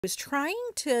Was trying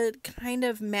to kind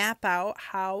of map out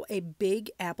how a big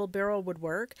apple barrel would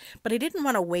work, but I didn't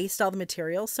want to waste all the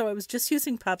material, so I was just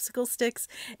using popsicle sticks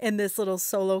in this little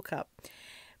solo cup.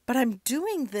 But I'm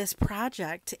doing this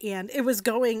project and it was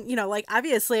going, like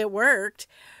obviously it worked,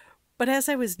 but as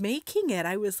I was making it,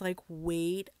 I was like,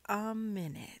 wait a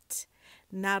minute.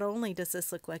 Not only does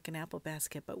this look like an apple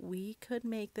basket, but we could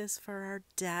make this for our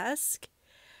desk.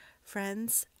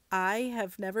 Friends, I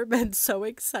have never been so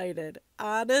excited.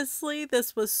 Honestly,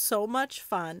 this was so much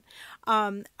fun.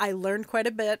 I learned quite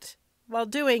a bit while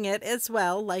doing it as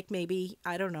well, like maybe,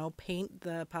 I don't know, paint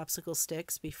the popsicle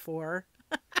sticks before.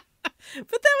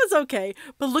 But that was okay.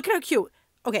 But look at how cute.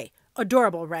 Okay,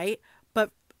 adorable, right?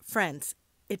 But friends,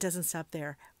 it doesn't stop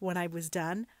there. When I was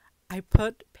done, I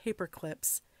put paper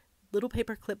clips, little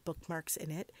paper clip bookmarks in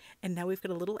it, and now we've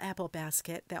got a little apple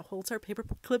basket that holds our paper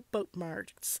clip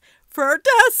bookmarks for our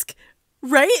desk,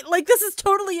 right? Like this is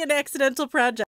totally an accidental project.